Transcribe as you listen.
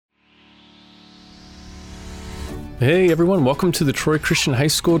Hey everyone, welcome to the Troy Christian High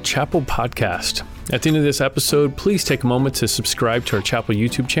School Chapel Podcast. At the end of this episode, please take a moment to subscribe to our Chapel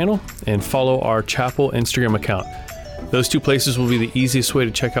YouTube channel and follow our Chapel Instagram account. Those two places will be the easiest way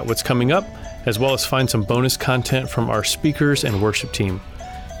to check out what's coming up, as well as find some bonus content from our speakers and worship team.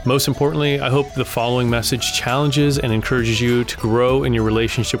 Most importantly, I hope the following message challenges and encourages you to grow in your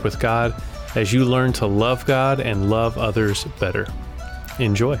relationship with God as you learn to love God and love others better.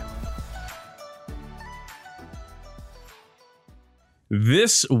 Enjoy.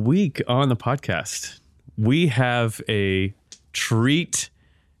 This week on the podcast, we have a treat.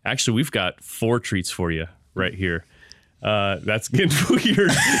 Actually, we've got 4 treats for you right here. That's getting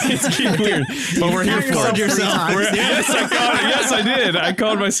weird. It's getting weird. But we're here for it. Yes, I did. I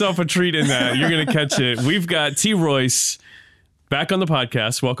called myself a treat in that. You're going to catch it. We've got T. Royce back on the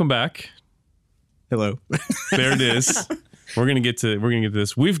podcast. Welcome back. Hello. There it is. We're going to get to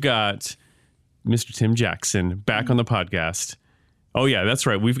this. We've got Mr. Tim Jackson back on the podcast. Oh, yeah, that's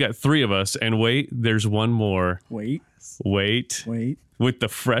right. We've got 3 of us. And wait, there's one more. Wait. With the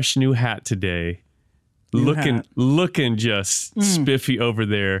fresh new hat today. Looking just spiffy over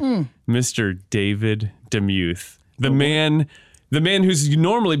there. Mr. David Demuth. The man who's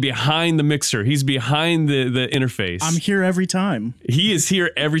normally behind the mixer. He's behind the interface. I'm here every time. He is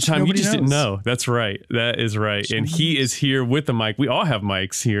here every time. You just knows. didn't know. That's right. That is right. And he is here with the mic. We all have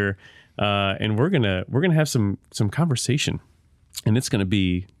mics here. And we're gonna have some conversation. And it's gonna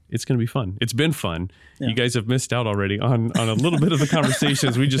be fun. It's been fun. Yeah. You guys have missed out already on a little bit of the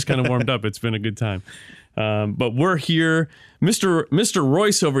conversations. We just kind of warmed up. It's been a good time. But we're here. Mr.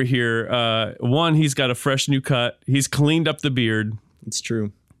 Royce over here. He's got a fresh new cut. He's cleaned up the beard. It's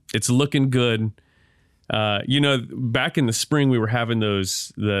true. It's looking good. Back in the spring, we were having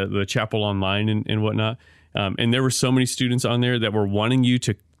the chapel online and whatnot. And there were so many students on there that were wanting you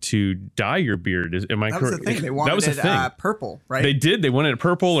to dye your beard. Am I correct? That was the thing. They wanted it purple, right? They did. They wanted it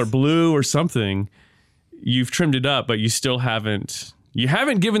purple or blue or something. You've trimmed it up, but you still haven't. You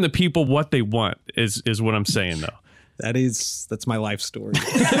haven't given the people what they want. Is what I'm saying, though. That's my life story.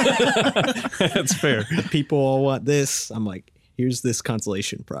 That's fair. People all want this. I'm like, here's this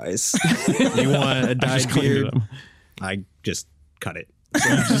consolation prize. You want a dyed beard? I just cut it.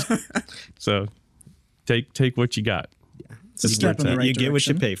 So take what you got. It's a step in the right you direction. Get what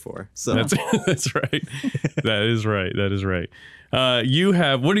you pay for. So that's right. That is right. You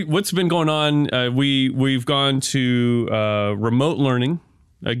have what's been going on? We've gone to remote learning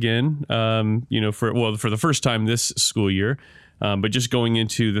again. For the first time this school year, but just going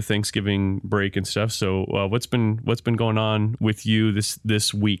into the Thanksgiving break and stuff. So what's been going on with you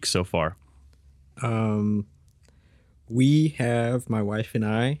this week so far? We have, my wife and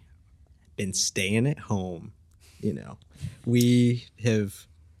I, been staying at home. We have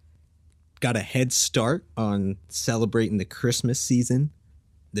got a head start on celebrating the Christmas season.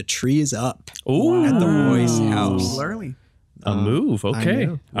 The tree is up at the Royce house. Early. A move. Okay.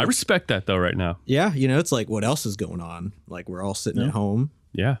 I respect that though right now. Yeah. It's like, what else is going on? Like, we're all sitting at home.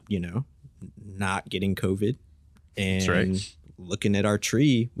 Yeah. Not getting COVID. And that's right. Looking at our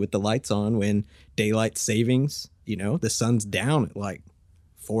tree with the lights on when daylight savings, the sun's down at like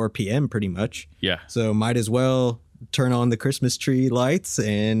 4 p.m. pretty much. Yeah. So might as well turn on the Christmas tree lights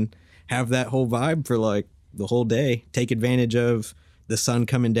and have that whole vibe for like the whole day. Take advantage of the sun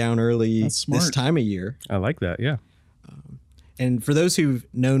coming down early this time of year. I like that. Yeah. And for those who've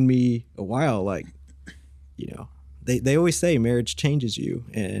known me a while, like, they always say marriage changes you,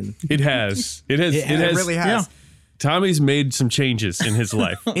 and it has. It really has. Yeah. Tommy's made some changes in his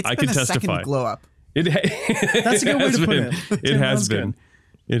life. I can testify. Second glow up. That's a good way to put it. It has been.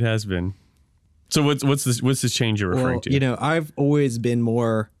 It has been. So what's this change you're referring to? I've always been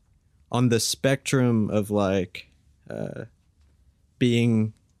more on the spectrum of like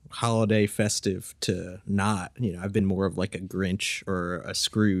being holiday festive to not. I've been more of like a Grinch or a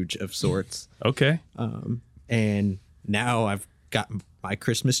Scrooge of sorts. Okay. And now I've got my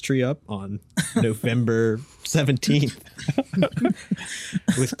Christmas tree up on November 17th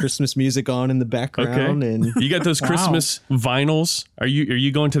with Christmas music on in the background. Okay. And you got those Christmas vinyls. Are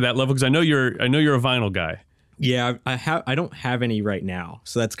you going to that level? Because I know you're a vinyl guy. Yeah, I don't have any right now.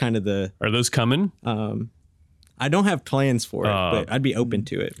 So that's kind of Are those coming? I don't have plans for it, but I'd be open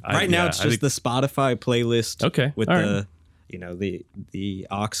to it. Right now it's just the Spotify playlist. Okay. With the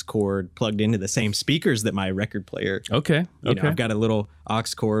aux cord plugged into the same speakers that my record player. Okay. I've got a little aux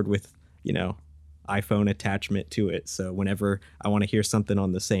cord with, iPhone attachment to it. So whenever I want to hear something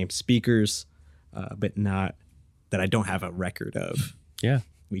on the same speakers, but not that I don't have a record of. Yeah.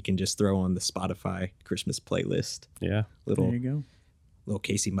 We can just throw on the Spotify Christmas playlist. Yeah. There you go. little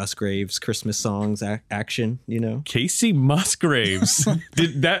Casey Musgraves Christmas songs action, you know. Casey Musgraves. I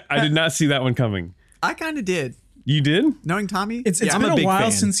did not see that one coming. I kind of did. You did? Knowing Tommy? It's been a while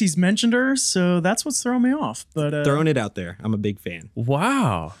since he's mentioned her, so that's what's throwing me off. But throwing it out there, I'm a big fan.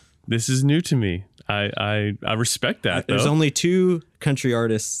 Wow, this is new to me. I respect that. There's only 2 country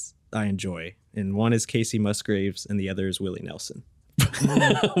artists I enjoy, and one is Casey Musgraves, and the other is Willie Nelson.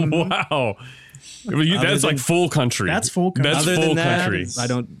 Wow, that's like full country. That's full country. That's Other full than that, country.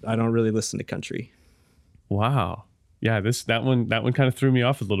 I don't really listen to country. Wow. Yeah, that one kind of threw me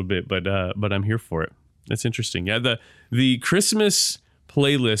off a little bit, but I'm here for it. That's interesting. Yeah, the Christmas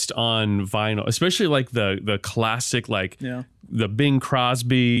playlist on vinyl, especially like the classic, like the Bing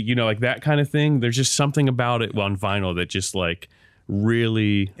Crosby, you know, like that kind of thing. There's just something about it on vinyl that just like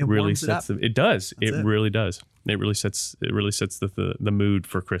really sets it does. It really does. It really sets the mood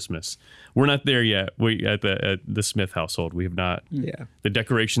for Christmas. We're not there yet. We at the Smith household, we have not. Yeah. The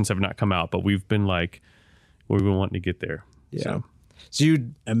decorations have not come out, but we've been wanting to get there. Yeah. So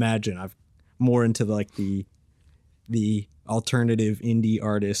you'd imagine I'm more into the alternative indie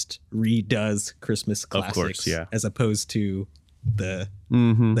artist redoes Christmas classics, of course, yeah, as opposed to the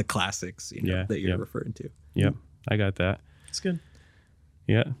classics, you know, that you're referring to. Yep, I got that. It's good.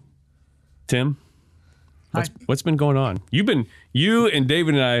 Yeah, Tim, what's been going on? You and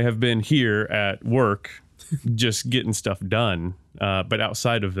David and I have been here at work, just getting stuff done. But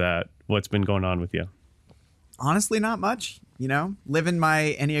outside of that, what's been going on with you? Honestly, not much. You know, living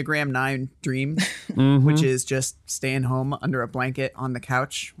my Enneagram 9 dream, which is just staying home under a blanket on the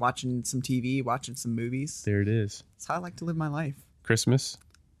couch, watching some TV, watching some movies. There it is. That's how I like to live my life. Christmas?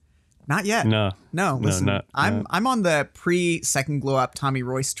 Not yet. No. Listen, I'm on the pre-second glow up Tommy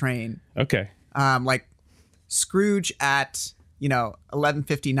Royce train. Okay. Like Scrooge at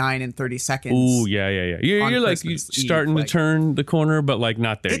 11:59 and 30 seconds. Ooh, yeah. You're like you're starting to turn the corner, but like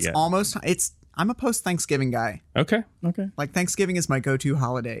not there yet. I'm a post-Thanksgiving guy. Okay. Like Thanksgiving is my go-to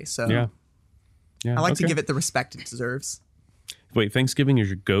holiday, so yeah. I like to give it the respect it deserves. Wait, Thanksgiving is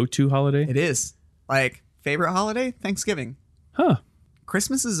your go-to holiday? It is. Like, favorite holiday? Thanksgiving. Huh.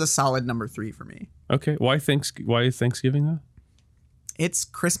 Christmas is a solid number 3 for me. Okay. Why Thanksgiving though? It's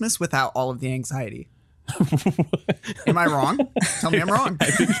Christmas without all of the anxiety. Am I wrong? Tell me I'm wrong.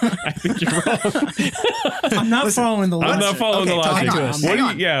 I think you're wrong. I'm not following the logic. I'm not following the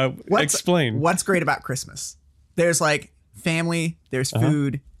logic. Explain. What's great about Christmas? There's like family, there's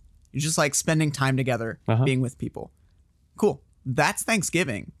food. You're just like spending time together, being with people. Cool. That's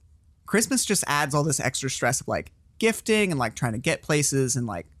Thanksgiving. Christmas just adds all this extra stress of like gifting and like trying to get places and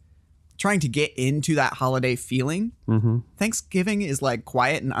like trying to get into that holiday feeling. Thanksgiving is like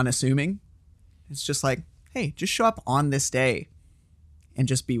quiet and unassuming. It's just like, hey, just show up on this day and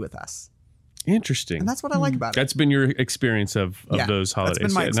just be with us. Interesting. And that's what I like about it. That's been your experience of those holidays.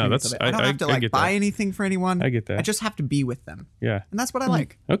 That's been my experience of it. I don't have to buy anything for anyone. I get that. I just have to be with them. Yeah. And that's what I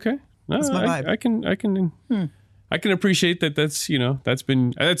like. Okay. No, that's my vibe. I can appreciate that.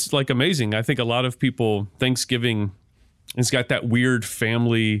 That's like amazing. I think a lot of people, Thanksgiving has got that weird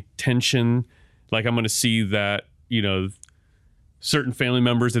family tension. Like I'm going to see that, certain family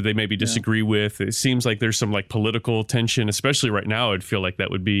members that they maybe disagree with. It seems like there's some like political tension, especially right now. I'd feel like that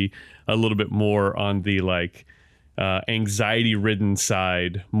would be a little bit more on the like anxiety ridden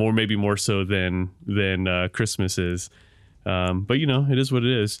side, maybe more so than Christmas is. But it is what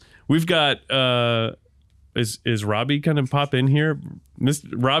it is. We've got is Robbie kind of pop in here?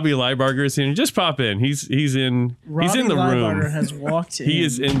 Robbie Leibarger is in. Just pop in. He's in the room. Has walked in. He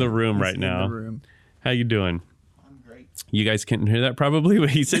is in the room right now. How you doing? You guys can't hear that probably, but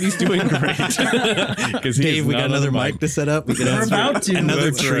he said he's doing great. Dave, we got another mic to set up. We're about to.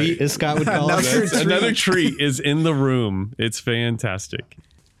 Another treat, as Scott would call it. Another treat is in the room. It's fantastic.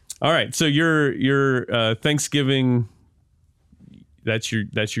 All right, so your Thanksgiving, that's your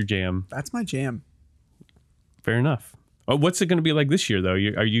jam. That's my jam. Fair enough. Oh, what's it going to be like this year though?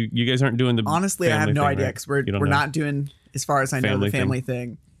 You guys aren't doing the honestly? I have no idea because we're not doing, as far as I know, the family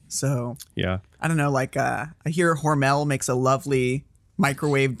thing. So yeah, I don't know. Like I hear Hormel makes a lovely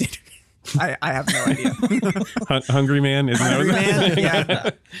microwave dinner. I have no idea. Hungry Man, isn't Hungry Man? Yeah.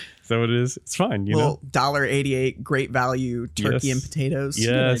 Is that what it is? It's fine. $1.88, great value turkey and potatoes.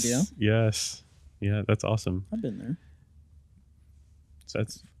 Yes. Good idea. Yes. Yeah, that's awesome. I've been there. So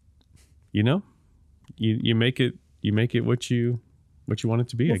that's you make it what you want it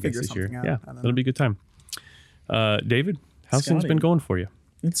to be. We'll I guess this year. Out. Yeah, it'll be a good time. David, how's things been going for you?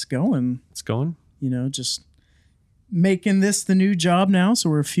 It's going. Just making this the new job now. So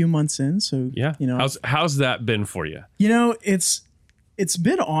we're a few months in. So yeah, how's that been for you? It's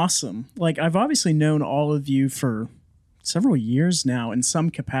been awesome. Like I've obviously known all of you for several years now in some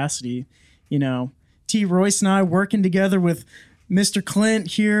capacity. You know, T. Royce and I working together with Mr. Clint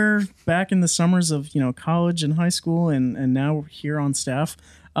here back in the summers of, you know, college and high school, and now here on staff.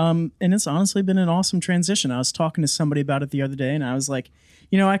 And it's honestly been an awesome transition. I was talking to somebody about it the other day, and I was like,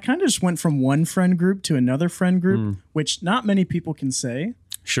 you know, I kind of just went from one friend group to another friend group, which not many people can say.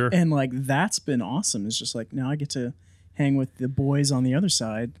 Sure. And like, that's been awesome. It's just like, now I get to hang with the boys on the other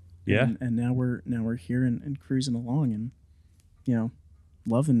side. Yeah. And now we're here and cruising along, and, you know,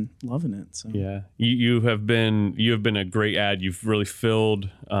 loving it. So yeah, you have been a great add. You've really filled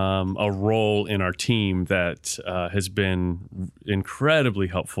a role in our team that has been incredibly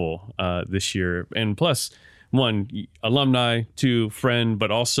helpful this year. And plus, one, alumni, two, friend,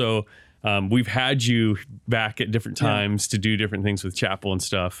 but also we've had you back at different times to do different things with chapel and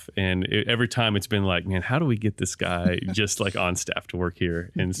stuff. And every time it's been like, man, how do we get this guy just like on staff to work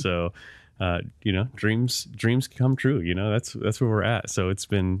here? And so. You know, dreams come true. You know, that's where we're at. So it's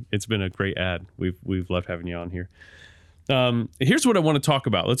been a great ad. We've loved having you on here. Here's what I want to talk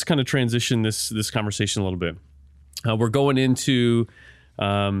about. Let's kind of transition this conversation a little bit. We're going into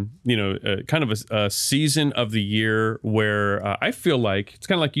kind of a season of the year where I feel like it's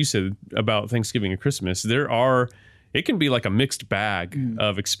kind of like you said about Thanksgiving and Christmas. It can be like a mixed bag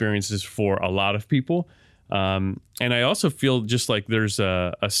of experiences for a lot of people. And I also feel just like there's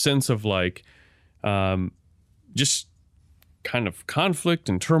a sense of like just kind of conflict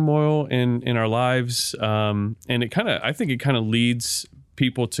and turmoil in our lives. And I think it kind of leads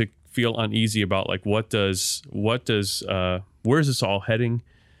people to feel uneasy about like, where is this all heading?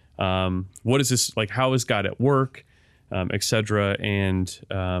 What is this like? How is God at work? Et cetera. And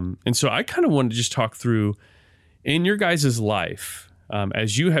so I kind of wanted to just talk through in your guys' life,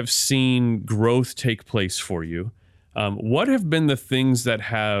 as you have seen growth take place for you, what have been the things that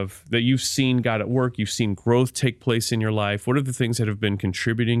you've seen God at work, you've seen growth take place in your life? What are the things that have been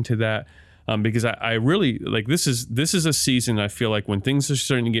contributing to that? Because I really like this is a season I feel like when things are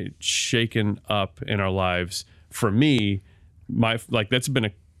starting to get shaken up in our lives, for me, that's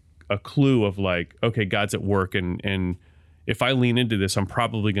been a clue of like, okay, God's at work, and if I lean into this, I'm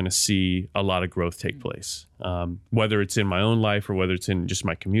probably going to see a lot of growth take place, whether it's in my own life or whether it's in just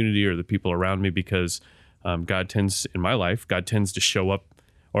my community or the people around me, because God tends to show up,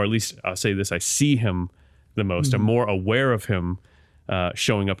 or at least I'll say this, I see him the most. Mm-hmm. I'm more aware of him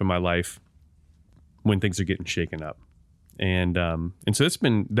showing up in my life when things are getting shaken up. And so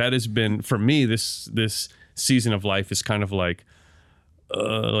that has been for me, this season of life is kind of like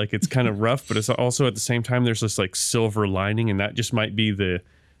it's kind of rough, but it's also at the same time there's this like silver lining, and that just might be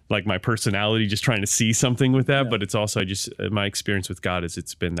my personality just trying to see something with that. Yeah. But it's also my experience with God is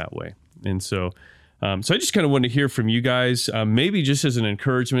it's been that way. And so I just kind of want to hear from you guys, maybe just as an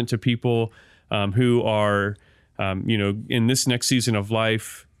encouragement to people who are in this next season of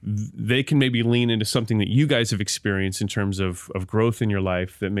life. They can maybe lean into something that you guys have experienced in terms of growth in your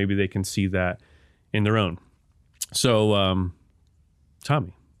life, that maybe they can see that in their own. So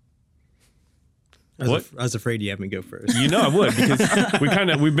Tommy, I was afraid you had me go first. You know I would, because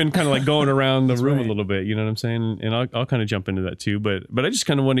we've been kind of like going around the room a little bit. You know what I'm saying? And I'll kind of jump into that too. But I just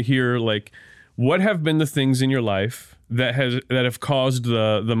kind of want to hear like, what have been the things in your life that have caused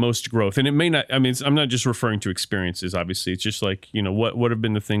the most growth? And it may not. I mean, I'm not just referring to experiences. Obviously, it's just like, what have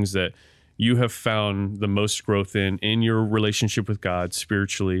been the things that you have found the most growth in your relationship with God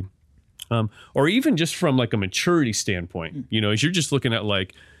spiritually. Or even just from like a maturity standpoint, as you're just looking at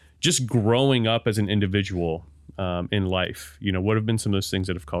like just growing up as an individual in life, what have been some of those things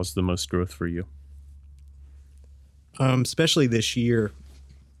that have caused the most growth for you? Especially this year,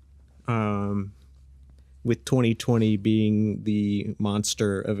 with 2020 being the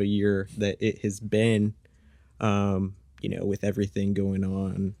monster of a year that it has been, with everything going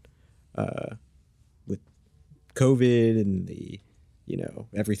on with COVID and the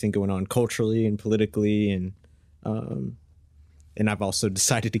everything going on culturally and politically, and I've also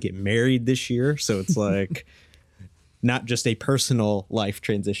decided to get married this year, so it's like not just a personal life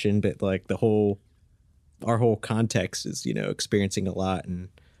transition, but like our whole context is experiencing a lot and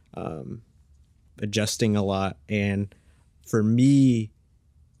adjusting a lot. And for me,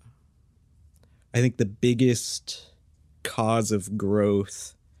 I think the biggest cause of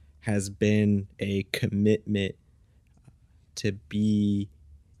growth has been a commitment to be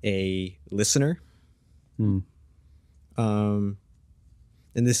a listener. And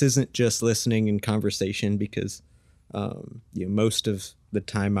this isn't just listening and conversation, because most of the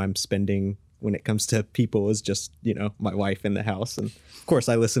time I'm spending when it comes to people is just my wife in the house, and of course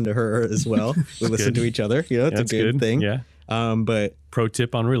I listen to her as well. We listen to each other. It's a good thing. Yeah. But Pro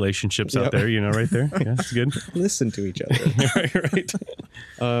tip on relationships out there, right there. Yeah, it's good. listen to each other. right.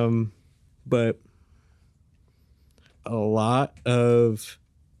 But a lot of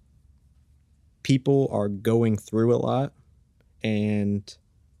people are going through a lot, and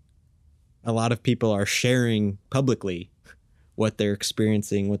a lot of people are sharing publicly what they're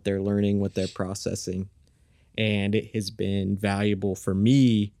experiencing, what they're learning, what they're processing. And it has been valuable for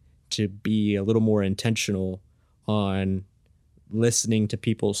me to be a little more intentional on listening to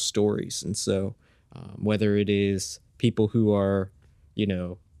people's stories. And so whether it is people who are,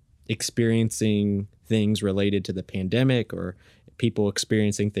 experiencing things related to the pandemic, or people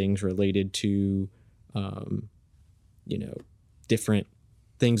experiencing things related to, different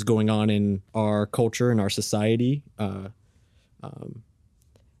things going on in our culture and our society, I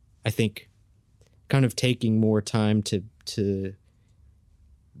think kind of taking more time to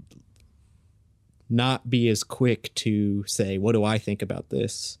not be as quick to say, what do I think about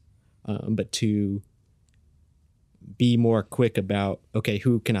this? But to be more quick about, okay,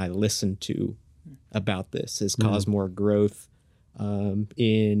 who can I listen to about this has caused more growth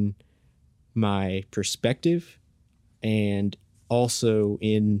in my perspective, and also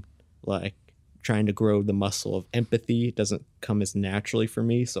in like trying to grow the muscle of empathy. It doesn't come as naturally for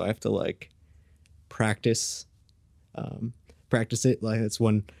me, so I have to like practice it. Like it's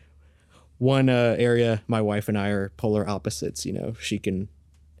one area. My wife and I are polar opposites.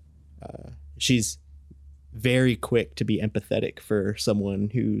 She's very quick to be empathetic for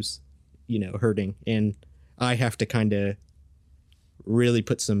someone who's hurting, and I have to kind of really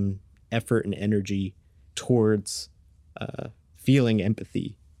put some effort and energy towards feeling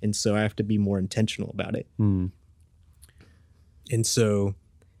empathy, and so I have to be more intentional about it. And so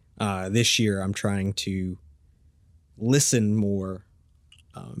this year I'm trying to listen more,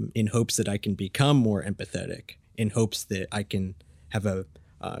 in hopes that I can become more empathetic, in hopes that I can have a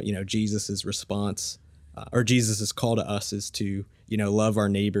Jesus's response, or Jesus's call to us is to love our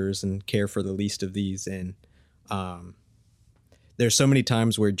neighbors and care for the least of these. And there's so many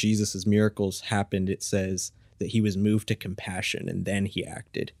times where Jesus's miracles happened, it says that he was moved to compassion and then he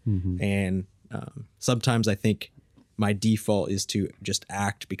acted. And sometimes I think my default is to just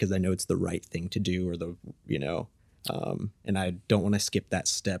act because I know it's the right thing to do, or and I don't want to skip that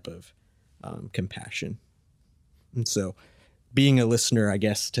step of compassion. And so being a listener, I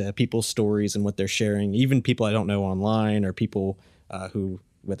guess, to people's stories and what they're sharing, even people I don't know online, or people who,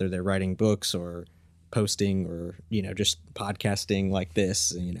 whether they're writing books or posting or, just podcasting like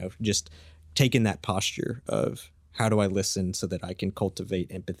this, just taking that posture of how do I listen so that I can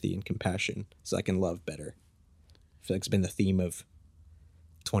cultivate empathy and compassion so I can love better. I feel like it's been the theme of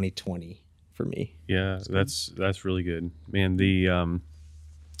 2020 for me. Yeah, that's really good, man.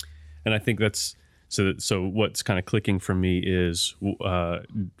 And I think that's so what's kind of clicking for me is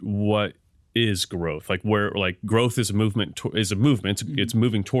what is growth? Like where, like growth is a movement, it's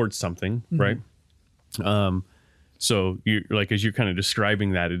moving towards something, right? So you're like, as you're kind of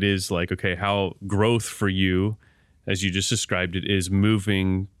describing that, it is like, okay, how growth for you, as you just described it, is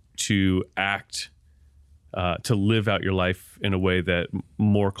moving to act, to live out your life in a way that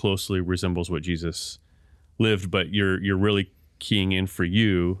more closely resembles what Jesus lived. But you're really keying in for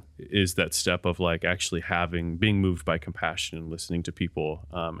you is that step of like actually being moved by compassion and listening to people.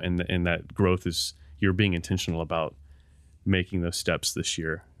 And that growth is, you're being intentional about making those steps this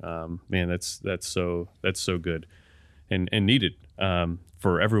year. Man, that's so good and needed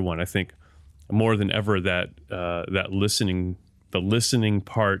for everyone. I think more than ever that the listening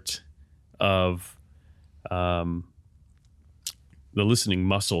part of the listening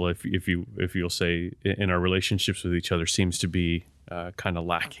muscle, if you'll say, in our relationships with each other seems to be kind of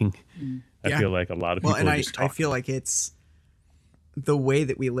lacking. I feel like a lot of people are just talking. I feel like it's the way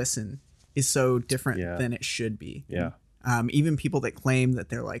that we listen is so different than it should be. Yeah. Even people that claim that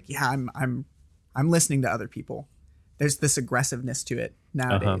they're like, yeah, I'm listening to other people. There's this aggressiveness to it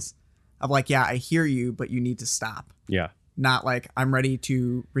nowadays of like, yeah, I hear you, but you need to stop. Yeah. Not like I'm ready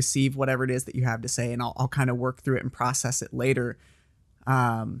to receive whatever it is that you have to say, and I'll kind of work through it and process it later.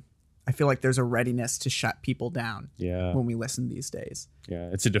 I feel like there's a readiness to shut people down when we listen these days. Yeah,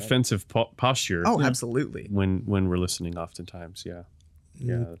 it's a defensive posture. Oh, absolutely. When we're listening oftentimes, yeah.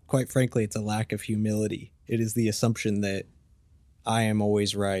 Quite frankly, it's a lack of humility. It is the assumption that I am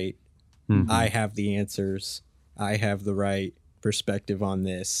always right. I have the answers. I have the right perspective on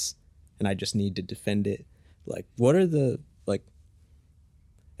this, and I just need to defend it. Like, what are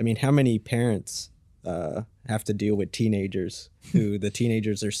how many parents have to deal with teenagers who the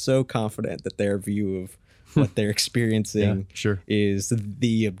teenagers are so confident that their view of what they're experiencing sure. is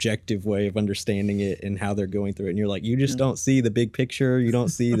the objective way of understanding it and how they're going through it. And you're like, you just don't see the big picture. You don't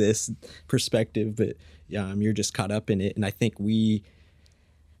see this perspective, but you're just caught up in it. And I think we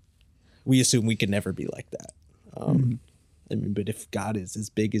assume we could never be like that. I mean, but if God is as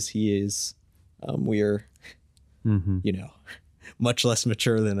big as he is, we're, much less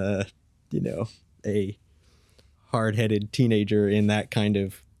mature than a hard-headed teenager in that kind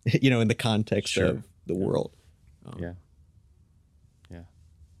of, in the context of the world. Yeah. No,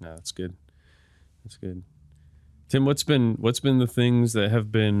 that's good. That's good. Tim, what's been the things that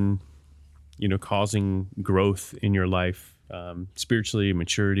have been, causing growth in your life, spiritually,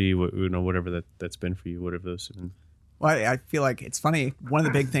 maturity, whatever that's been for you, whatever those have been? Well, I feel like it's funny. One of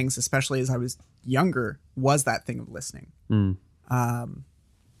the big things, especially as I was younger, was that thing of listening.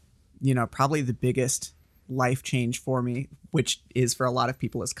 Probably the biggest life change for me, which is for a lot of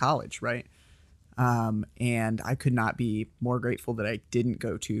people, is college, right? And I could not be more grateful that I didn't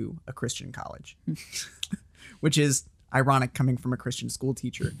go to a Christian college, which is ironic coming from a Christian school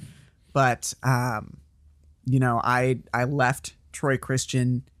teacher. But, I left Troy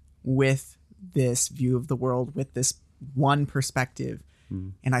Christian with this view of the world, with this one perspective.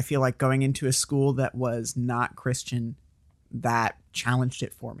 And I feel like going into a school that was not Christian, that challenged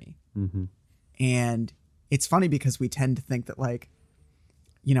it for me. And it's funny because we tend to think that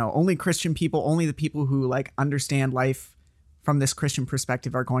only Christian people, only the people who understand life from this Christian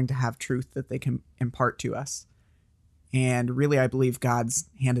perspective are going to have truth that they can impart to us. And really, I believe God's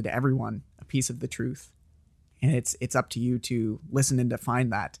handed everyone a piece of the truth. And it's up to you to listen and to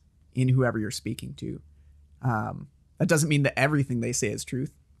find that in whoever you're speaking to. That doesn't mean that everything they say is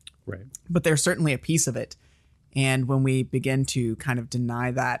truth. Right. But there's certainly a piece of it. And when we begin to kind of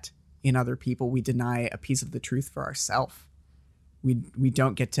deny that in other people, we deny a piece of the truth for ourselves. We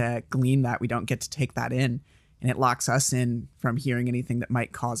don't get to glean that. We don't get to take that in. And it locks us in from hearing anything that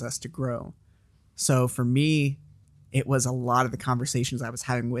might cause us to grow. So for me, it was a lot of the conversations I was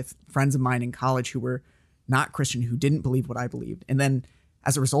having with friends of mine in college who were not Christian, who didn't believe what I believed. And then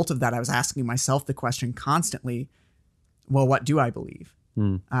as a result of that, I was asking myself the question constantly, well, what do I believe?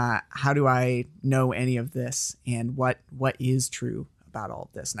 How do I know any of this? And what is true about all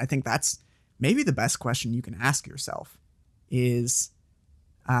of this? And I think that's maybe the best question you can ask yourself is,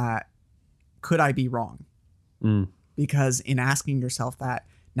 could I be wrong? Because in asking yourself that,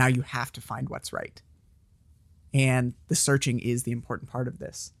 now you have to find what's right. And the searching is the important part of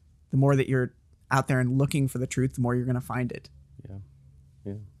this. The more that you're out there and looking for the truth, the more you're going to find it.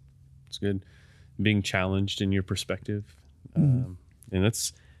 Yeah. It's good. Being challenged in your perspective. And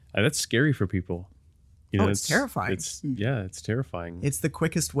that's scary for people. It's terrifying. It's terrifying. It's the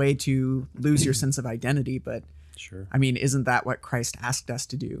quickest way to lose your sense of identity. But sure. I mean, isn't that what Christ asked us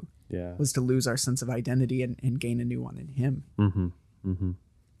to do? Yeah. Was to lose our sense of identity and gain a new one in him.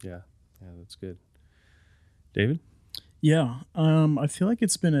 Yeah, that's good. David? Yeah. I feel like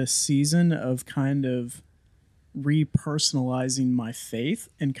it's been a season of kind of repersonalizing my faith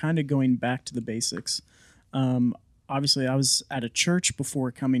and kind of going back to the basics. Obviously, I was at a church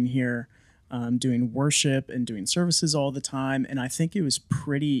before coming here, doing worship and doing services all the time. And I think it was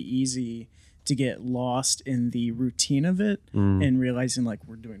pretty easy to get lost in the routine of it and realizing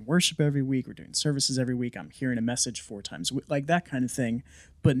we're doing worship every week, we're doing services every week, I'm hearing a message 4 times, that kind of thing,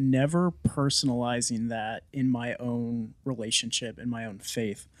 but never personalizing that in my own relationship, in my own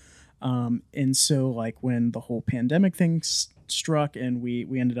faith. And so when the whole pandemic thing struck and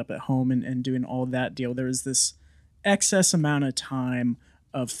we ended up at home and doing all that deal, there was this excess amount of time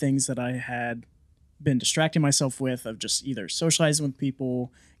of things that I had been distracting myself with, of just either socializing with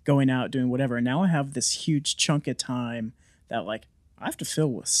people, going out, doing whatever. And now I have this huge chunk of time that I have to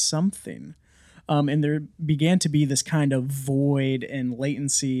fill with something. And there began to be this kind of void and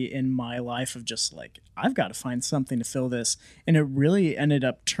latency in my life of just I've got to find something to fill this. And it really ended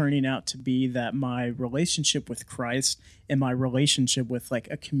up turning out to be that my relationship with Christ and my relationship with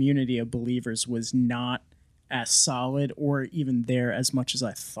a community of believers was not as solid or even there as much as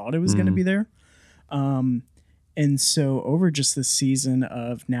I thought it was going to be there. And so over just this season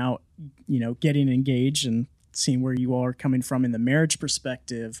of now, getting engaged and seeing where you all are coming from in the marriage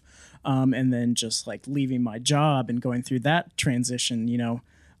perspective, and then just leaving my job and going through that transition,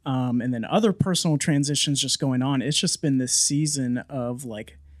 and then other personal transitions just going on. It's just been this season of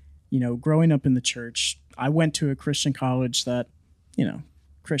growing up in the church. I went to a Christian college that,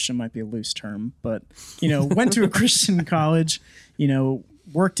 Christian might be a loose term, but, went to a Christian college,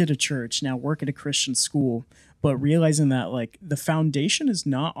 worked at a church, now work at a Christian school. but realizing that like the foundation is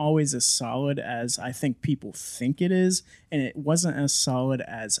not always as solid as I think people think it is, and it wasn't as solid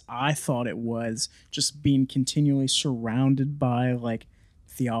as I thought it was, just being continually surrounded by like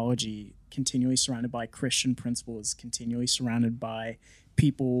theology, continually surrounded by Christian principles, continually surrounded by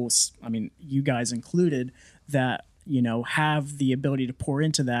people, I mean, you guys included, that, you know, have the ability to pour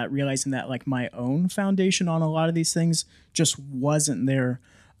into that, realizing that like my own foundation on a lot of these things just wasn't there.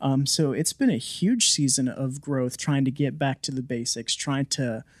 So it's been a huge season of growth, trying to get back to the basics, trying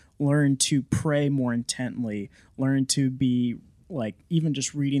to learn to pray more intently, learn to be like even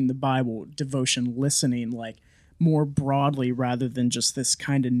just reading the Bible, devotion, listening, like more broadly rather than just this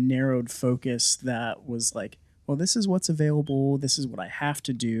kind of narrowed focus that was like, well, this is what's available, this is what I have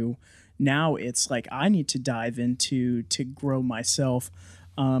to do. Now it's like I need to dive into to grow myself.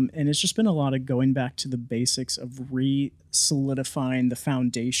 And it's just been a lot of going back to the basics of re-solidifying the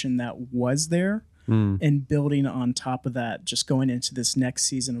foundation that was there and building on top of that, just going into this next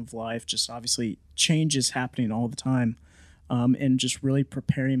season of life. Just obviously change is happening all the time, and just really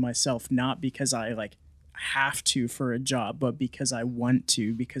preparing myself, not because I like have to for a job, but because I want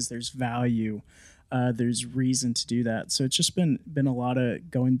to, because there's value. There's reason to do that. So it's just been a lot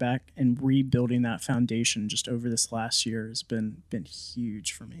of going back and rebuilding that foundation just over this last year has been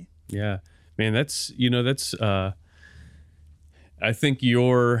huge for me. Yeah, man, that's I think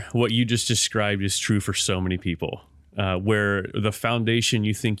what you just described is true for so many people, where the foundation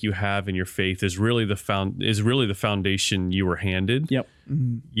you think you have in your faith is really the foundation you were handed. Yep.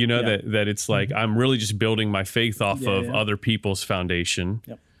 Mm-hmm. You know, that it's like, I'm really just building my faith off of other people's foundation.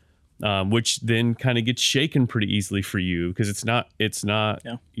 Yep. Which then kind of gets shaken pretty easily for you because it's not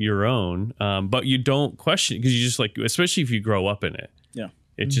your own. But you don't question it because you just like, especially if you grow up in it. Yeah.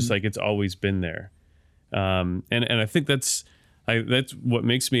 It's just like it's always been there. And I think that's what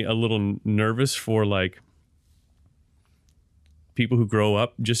makes me a little nervous for like people who grow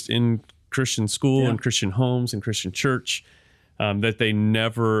up just in Christian school and Christian homes and Christian church. That they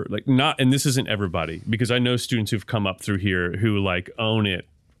never like and this isn't everybody, because I know students who've come up through here who like own it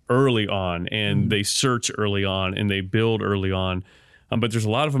early on and they search early on and they build early on. But there's a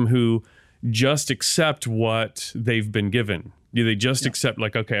lot of them who just accept what they've been given. They just accept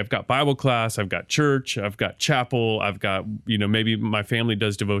like, okay, I've got Bible class, I've got church, I've got chapel, I've got, you know, maybe my family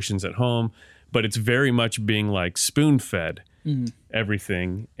does devotions at home, but it's very much being like spoon fed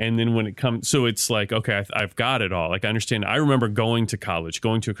everything. And then when it comes, so it's like, okay, I've got it all. Like I understand. I remember going to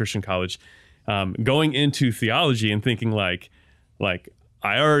a Christian college, going into theology and thinking like,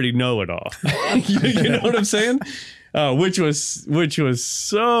 I already know it all. You know what I'm saying? Which was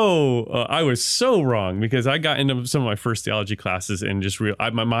so I was so wrong, because I got into some of my first theology classes and just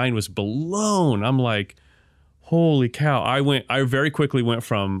my mind was blown. I'm like, holy cow! I very quickly went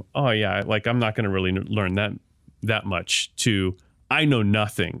from like I'm not going to really learn that much to I know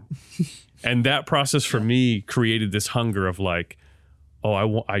nothing, and that process for me created this hunger of like, I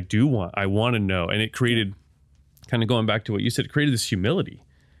want to know, and it created. Kind of going back to what you said, it created this humility,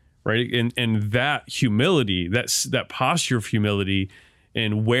 right? And that humility, that posture of humility,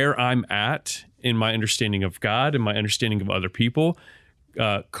 and where I'm at in my understanding of God and my understanding of other people,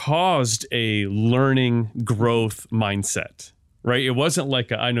 caused a learning growth mindset, right? It wasn't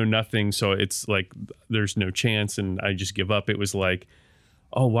like I know nothing, so it's like there's no chance and I just give up. It was like,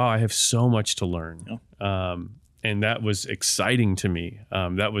 oh wow, I have so much to learn. Yeah. And that was exciting to me.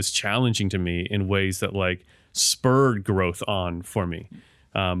 That was challenging to me in ways that like spurred growth on for me.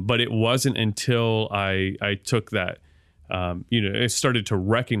 But it wasn't until I took that, I started to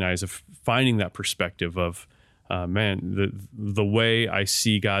recognize of finding that perspective of, the way I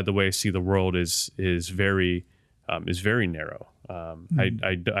see God, the way I see the world is very narrow.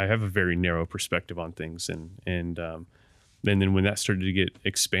 I have a very narrow perspective on things, and then when that started to get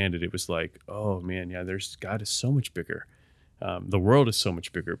expanded, it was like, oh man, yeah, God is so much bigger. The world is so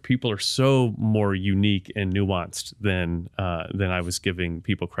much bigger. People are so more unique and nuanced than I was giving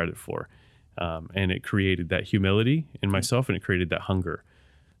people credit for. And it created that humility in myself, and it created that hunger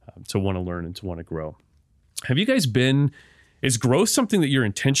to want to learn and to want to grow. Have you guys is growth something that you're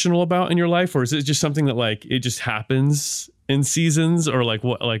intentional about in your life, or is it just something that like it just happens in seasons, or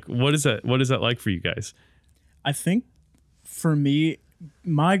what is that? What is that like for you guys? I think for me,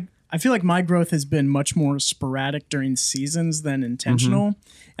 I feel like my growth has been much more sporadic during seasons than intentional.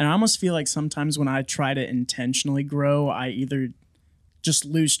 And I almost feel like sometimes when I try to intentionally grow, I either just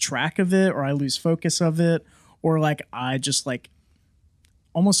lose track of it, or I lose focus of it, or like I just like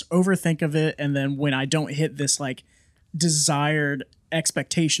almost overthink of it. And then when I don't hit this like desired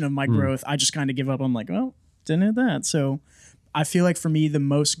expectation of my growth, I just kind of give up. I'm like, well, didn't hit that. So I feel like for me, the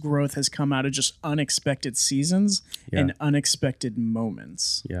most growth has come out of just unexpected seasons and unexpected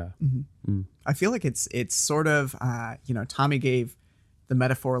moments. Yeah. I feel like it's sort of, Tommy gave the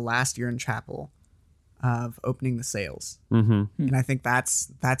metaphor last year in chapel of opening the sails. And I think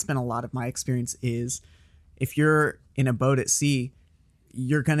that's been a lot of my experience is if you're in a boat at sea,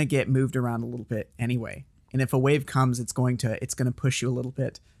 you're going to get moved around a little bit anyway. And if a wave comes, it's going to push you a little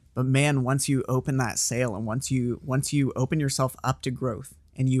bit. But man, once you open that sail and once you open yourself up to growth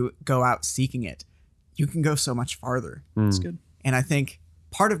and you go out seeking it, you can go so much farther. That's good. And I think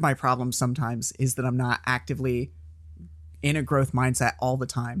part of my problem sometimes is that I'm not actively in a growth mindset all the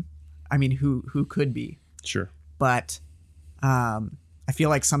time. I mean, who could be? Sure. But I feel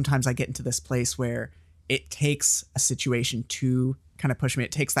like sometimes I get into this place where it takes a situation to kind of push me.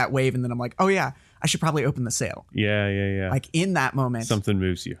 It takes that wave and then I'm like, oh yeah, I should probably open the sail. Yeah. Like in that moment, Something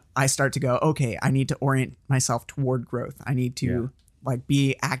moves you. I start to go, okay, I need to orient myself toward growth. I need to like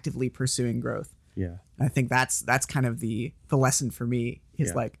be actively pursuing growth. Yeah. And I think that's kind of the lesson for me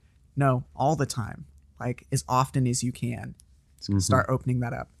is like, no, all the time, like as often as you can, start opening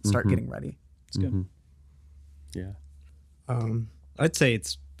that up, start getting ready. It's good. Yeah. I'd say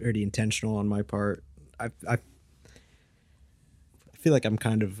it's pretty intentional on my part. I feel like I'm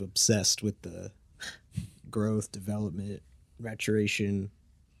kind of obsessed with the growth, development, maturation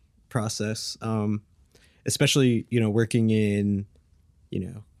process. Especially, working in,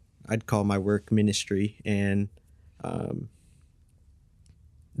 I'd call my work ministry, and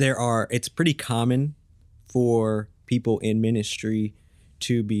it's pretty common for people in ministry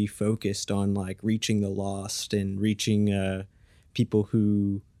to be focused on like reaching the lost and reaching people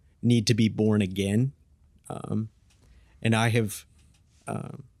who need to be born again. And I have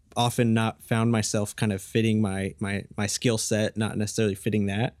often not found myself kind of fitting my skill set, not necessarily fitting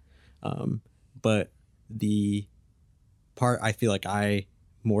that. But the part I feel like I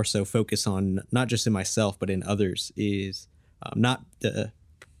more so focus on, not just in myself, but in others, is not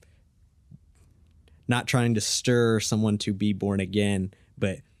trying to stir someone to be born again,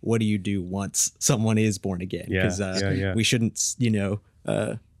 but what do you do once someone is born again? Because we shouldn't,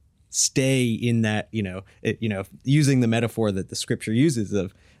 stay in that, using the metaphor that the scripture uses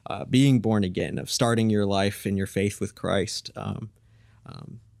of being born again, of starting your life in your faith with Christ.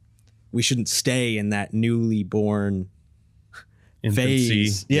 We shouldn't stay in that newly born Infancy.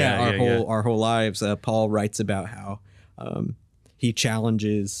 phase. Our whole lives. Paul writes about how he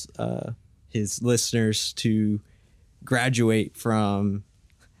challenges his listeners to graduate from,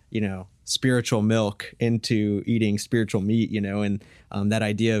 spiritual milk into eating spiritual meat, and that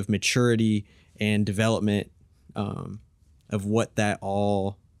idea of maturity and development, of what that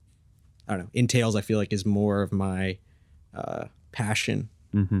all, entails, I feel like is more of my passion.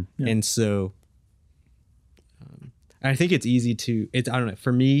 And so I think it's easy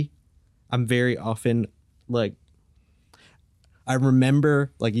for me, I'm very often like, I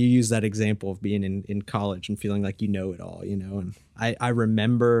remember, like you use that example of being in college and feeling like it all, and I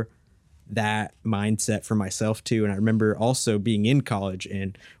remember that mindset for myself too. And I remember also being in college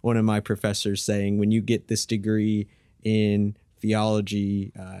and one of my professors saying, when you get this degree in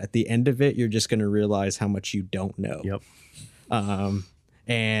theology, at the end of it, you're just going to realize how much you don't know. Yep.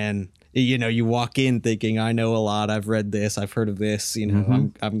 And you walk in thinking, I know a lot. I've read this. I've heard of this.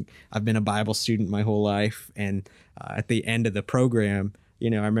 I've been a Bible student my whole life. And at the end of the program, I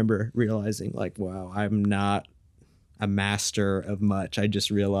remember realizing like, wow, I'm not a master of much. I just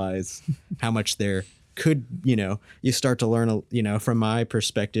realized how much there could, you start to learn, from my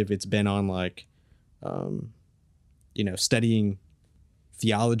perspective, it's been on like, studying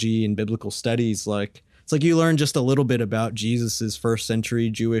theology and biblical studies. Like, it's like you learn just a little bit about Jesus's first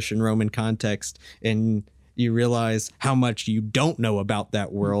century Jewish and Roman context, and you realize how much you don't know about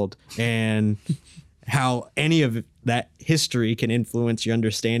that world and how any of that history can influence your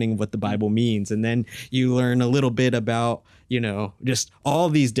understanding of what the Bible means. And then you learn a little bit about, just all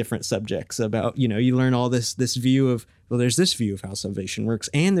these different subjects about, you learn all this view of, well, there's this view of how salvation works,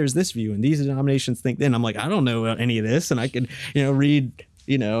 and there's this view, and these denominations think then. I'm like, I don't know any of this. And I could, read,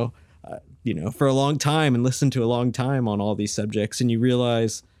 for a long time and listen to a long time on all these subjects. And you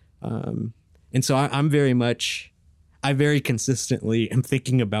realize, and so I very consistently am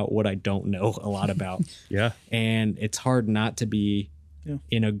thinking about what I don't know a lot about. Yeah. And it's hard not to be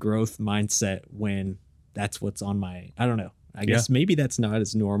in a growth mindset when that's what's on my, I don't know. I guess maybe that's not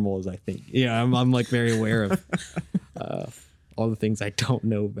as normal as I think. Yeah. I'm like very aware of all the things I don't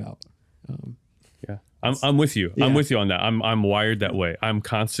know about. Yeah. I'm with you. Yeah. I'm with you on that. I'm wired that way. I'm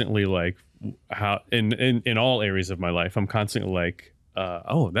constantly like, how in all areas of my life, I'm constantly like,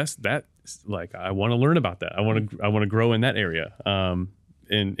 that's like, I want to learn about that. I want to grow in that area.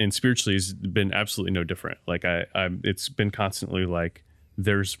 And spiritually has been absolutely no different. Like it's been constantly like,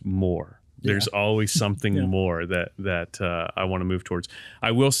 there's more. There's always something more that I want to move towards.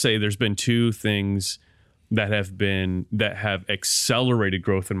 I will say there's been two things that have accelerated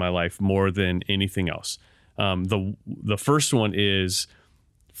growth in my life more than anything else. The first one is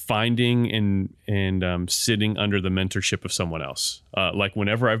finding and sitting under the mentorship of someone else. Like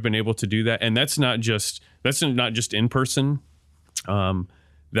whenever I've been able to do that, and that's not just in person.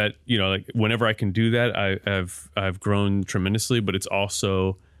 That, you know, like whenever I can do that, I've grown tremendously. But it's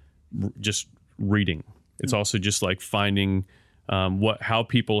also just reading. It's also just like finding how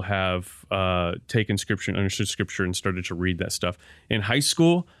people have taken scripture and understood scripture and started to read that stuff. In high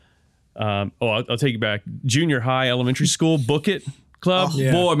school, I'll take you back. Junior high, elementary school, Book It Club.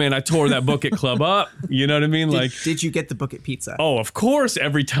 Boy, man, I tore that Book It Club up. You know what I mean? Did you get the Book It pizza? Oh, of course,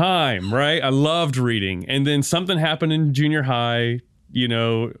 every time, right? I loved reading. And then something happened in junior high, you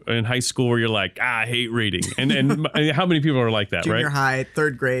know, in high school where you're like, I hate reading. And how many people are like that, junior right? Junior high,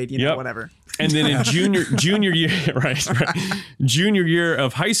 third grade, you know, whatever. And then in junior year, right, junior year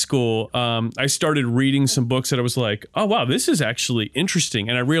of high school, I started reading some books that I was like, oh, wow, this is actually interesting.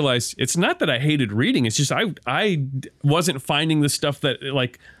 And I realized it's not that I hated reading. It's just I wasn't finding the stuff that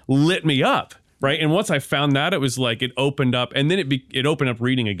like lit me up. Right. And once I found that, it was like it opened up, and then it opened up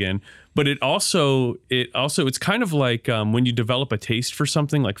reading again. But it's kind of like when you develop a taste for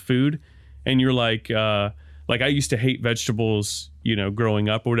something like food, and you're like I used to hate vegetables, you know, growing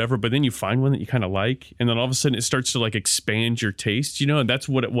up or whatever. But then you find one that you kind of like, and then all of a sudden it starts to like expand your taste, you know. And that's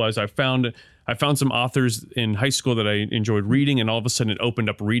what it was. I found some authors in high school that I enjoyed reading, and all of a sudden it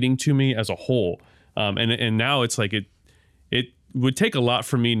opened up reading to me as a whole. And now it's like it would take a lot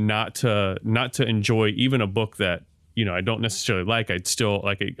for me not to enjoy even a book that, you know, I don't necessarily like. I'd still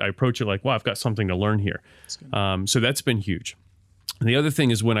like I approach it like, wow, I've got something to learn here. So that's been huge. And the other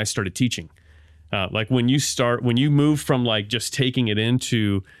thing is when I started teaching, like when you move from like just taking it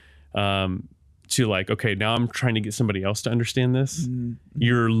into to like, okay, now I'm trying to get somebody else to understand this. Mm-hmm.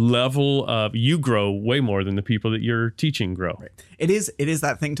 Your level of, you grow way more than the people that you're teaching grow. Right. It is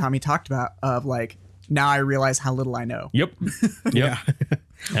that thing Tommy talked about of like, now I realize how little I know. Yep. Yeah.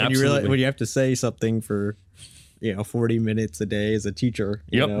 when you have to say something for, 40 minutes a day as a teacher,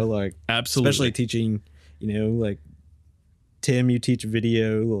 you know, like absolutely, especially teaching, like Tim, you teach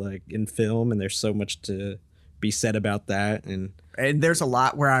video, like in film, and there's so much to be said about that. And there's a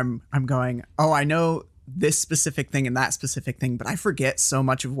lot where I'm going, oh, I know this specific thing and that specific thing, but I forget so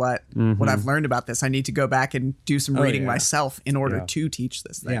much of what I've learned about this. I need to go back and do some reading myself in order to teach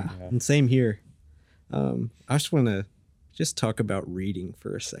this thing. Yeah. And same here. I just want to talk about reading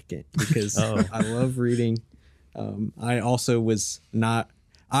for a second because I love reading. I also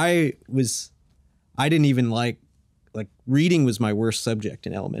I didn't even like reading was my worst subject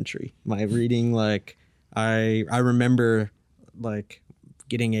in elementary. My reading, like I remember like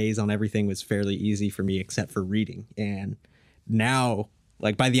getting A's on everything was fairly easy for me except for reading. And now,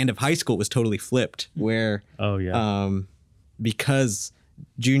 like by the end of high school, it was totally flipped where, because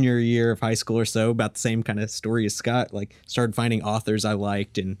junior year of high school or so, about the same kind of story as Scott, like started finding authors I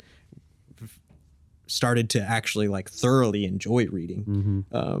liked and started to actually like thoroughly enjoy reading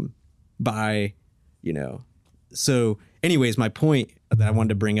so anyways, my point that I wanted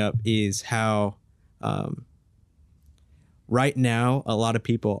to bring up is how right now a lot of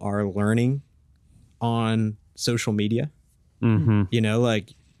people are learning on social media.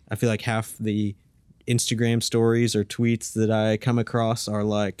 Like I feel like half the Instagram stories or tweets that I come across are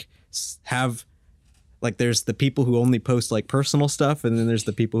there's the people who only post like personal stuff, and then there's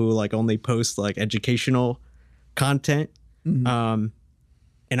the people who like only post like educational content. And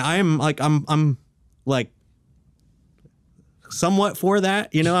I'm like somewhat for that,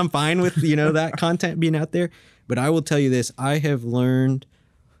 I'm fine with, that content being out there. But I will tell you this, I have learned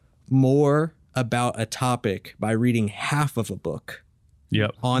more about a topic by reading half of a book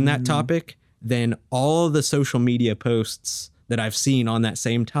on that topic than all the social media posts that I've seen on that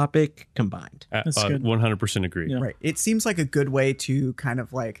same topic combined. 100% agree. Yeah. Right. It seems like a good way to kind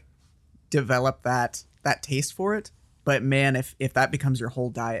of like develop that taste for it. But man, if that becomes your whole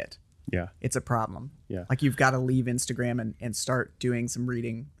diet, it's a problem. Yeah. Like you've got to leave Instagram and start doing some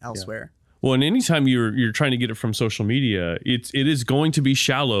reading elsewhere. Well, and anytime you're trying to get it from social media, it is going to be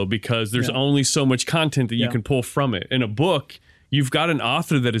shallow because there's only so much content that you can pull from it. In a book, you've got an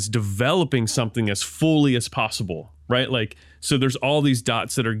author that is developing something as fully as possible, right? Like, so there's all these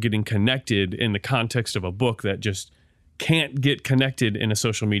dots that are getting connected in the context of a book that just can't get connected in a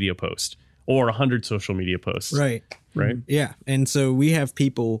social media post or 100 social media posts. Right. Right. Yeah. And so we have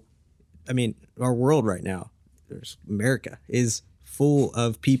people, I mean, our world right now, there's America is full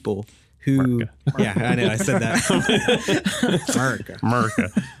of people who, yeah, I know I said that.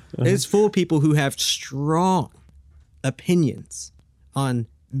 America. It's full of people who have strong opinions on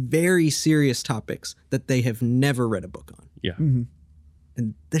very serious topics that they have never read a book on. Yeah.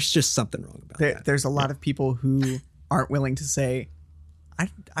 And there's just something wrong about that. There's a lot of people who aren't willing to say,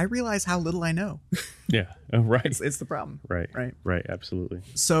 I realize how little I know. Yeah. Right. It's the problem. Right. Right. Right. Absolutely.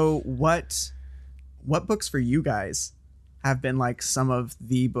 So what books for you guys have been like some of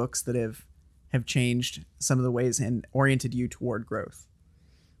the books that have changed some of the ways and oriented you toward growth?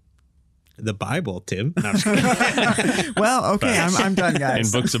 The Bible, Tim. No, I'm just kidding. Well, okay, I'm done,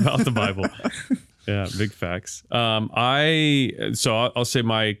 guys. And books about the Bible. Yeah, big facts. I'll say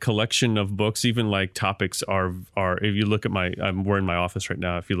my collection of books, even like topics are if you look at we're in my office right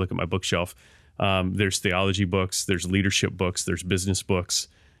now. If you look at my bookshelf, there's theology books, there's leadership books, there's business books,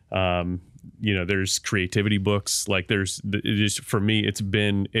 there's creativity books. Like for me, it's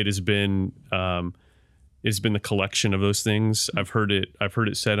been the collection of those things. I've heard it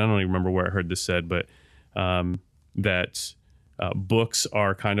said, I don't even remember where I heard this said, but that books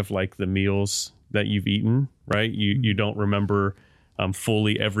are kind of like the meals that you've eaten, right? You don't remember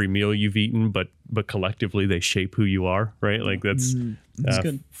fully every meal you've eaten, but collectively they shape who you are, right? Like that's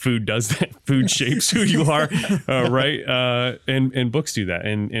good. Food does that. Food shapes who you are, right? And books do that.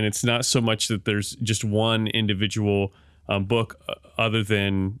 And it's not so much that there's just one individual book, other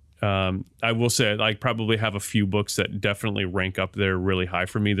than I will say I probably have a few books that definitely rank up there really high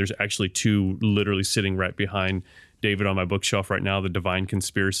for me. There's actually two literally sitting right behind David on my bookshelf right now. The Divine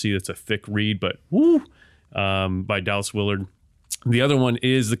Conspiracy, that's a thick read, but by Dallas Willard. The other one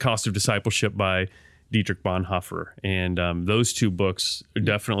is The Cost of Discipleship by Dietrich Bonhoeffer. And those two books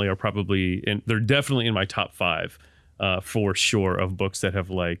definitely are they're definitely in my top 5 for sure of books that have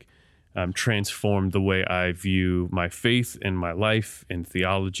transformed the way I view my faith and my life and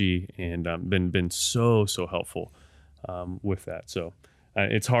theology, and been so helpful with that. So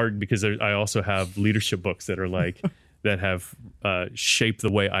it's hard because I also have leadership books that are that have shaped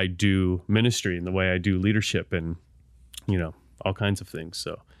the way I do ministry and the way I do leadership, and all kinds of things.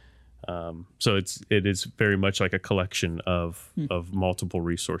 So it is very much like a collection of multiple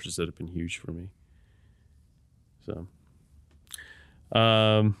resources that have been huge for me. So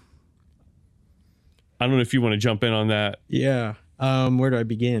I don't know if you want to jump in on that. Yeah. Where do I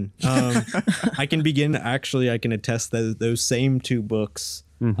begin? I can begin. Actually, I can attest that those same two books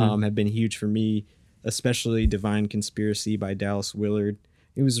have been huge for me, especially Divine Conspiracy by Dallas Willard.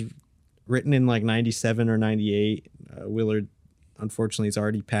 It was written in 97 or 98. Willard, unfortunately, has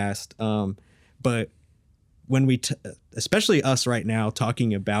already passed. But when we, especially us right now,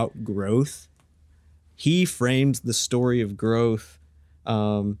 talking about growth, he frames the story of growth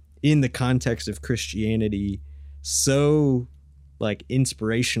in the context of Christianity so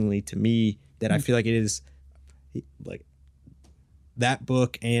inspirationally to me that I feel like it is that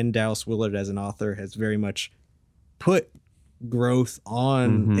book and Dallas Willard as an author has very much put growth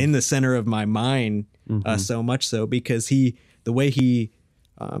on in the center of my mind, so much so because the way he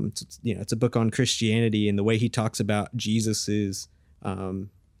it's a book on Christianity, and the way he talks about Jesus's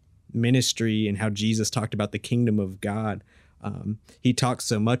ministry and how Jesus talked about the kingdom of God. He talks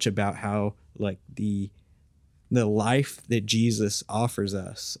so much about how the life that Jesus offers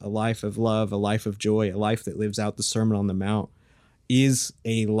us, a life of love, a life of joy, a life that lives out the Sermon on the Mount, is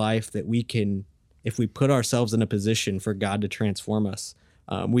a life that we can, if we put ourselves in a position for God to transform us,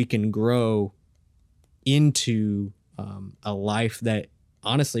 we can grow into a life that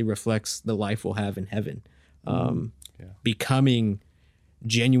honestly reflects the life we'll have in heaven, becoming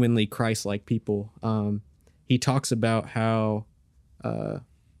genuinely Christ-like people. He talks about how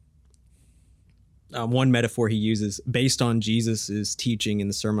one metaphor he uses based on Jesus's teaching in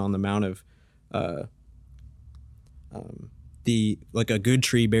the Sermon on the Mount of a good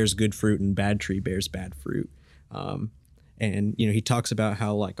tree bears good fruit and bad tree bears bad fruit. And he talks about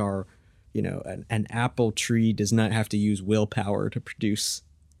how our an apple tree does not have to use willpower to produce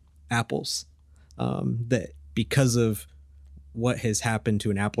apples. That because of what has happened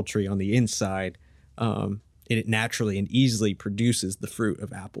to an apple tree on the inside, it naturally and easily produces the fruit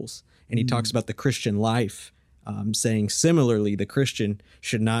of apples. And he talks about the Christian life, saying similarly, the Christian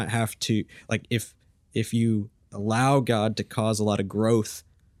should not have to, if you allow God to cause a lot of growth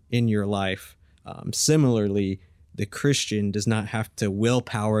in your life, similarly, the Christian does not have to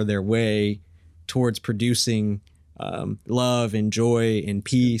willpower their way towards producing love and joy and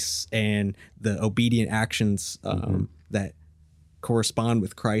peace and the obedient actions that correspond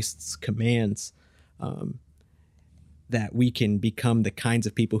with Christ's commands, that we can become the kinds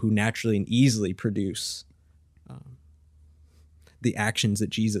of people who naturally and easily produce the actions that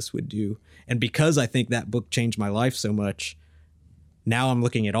Jesus would do. And because I think that book changed my life so much, now I'm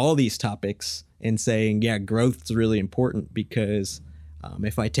looking at all these topics and saying, yeah, growth's really important, because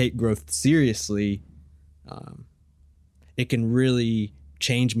if I take growth seriously, it can really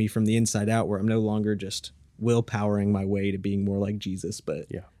change me from the inside out, where I'm no longer just willpowering my way to being more like Jesus, but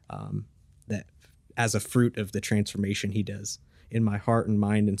that as a fruit of the transformation he does in my heart and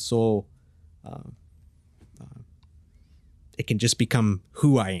mind and soul, it can just become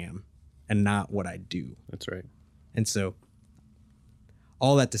who I am and not what I do. That's right. And so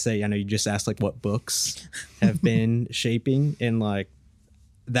all that to say, I know you just asked like what books have been shaping, and like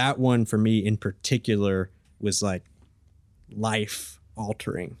that one for me in particular was like life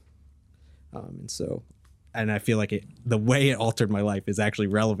altering. And I feel like the way it altered my life is actually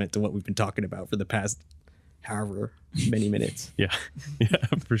relevant to what we've been talking about for the past however many minutes. Yeah,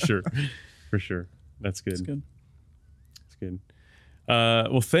 for sure. For sure. That's good. That's good. That's good.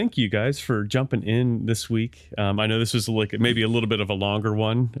 Well, thank you guys for jumping in this week. I know this was like maybe a little bit of a longer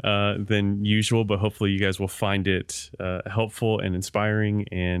one than usual, but hopefully you guys will find it helpful and inspiring.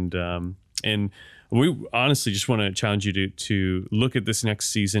 And we honestly just want to challenge you to look at this next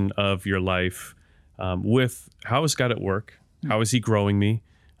season of your life with how is God at work? How is he growing me?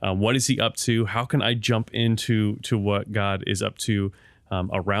 What is he up to? How can I jump into what God is up to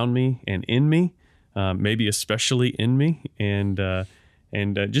around me and in me? Maybe especially in me, and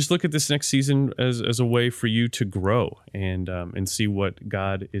just look at this next season as a way for you to grow and see what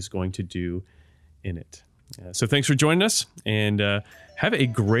God is going to do in it. So thanks for joining us, and have a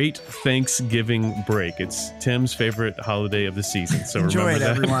great Thanksgiving break. It's Tim's favorite holiday of the season. So enjoy remember it, that.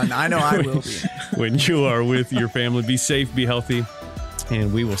 everyone. I know I will be. When you are with your family, be safe, be healthy,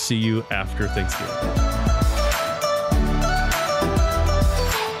 and we will see you after Thanksgiving.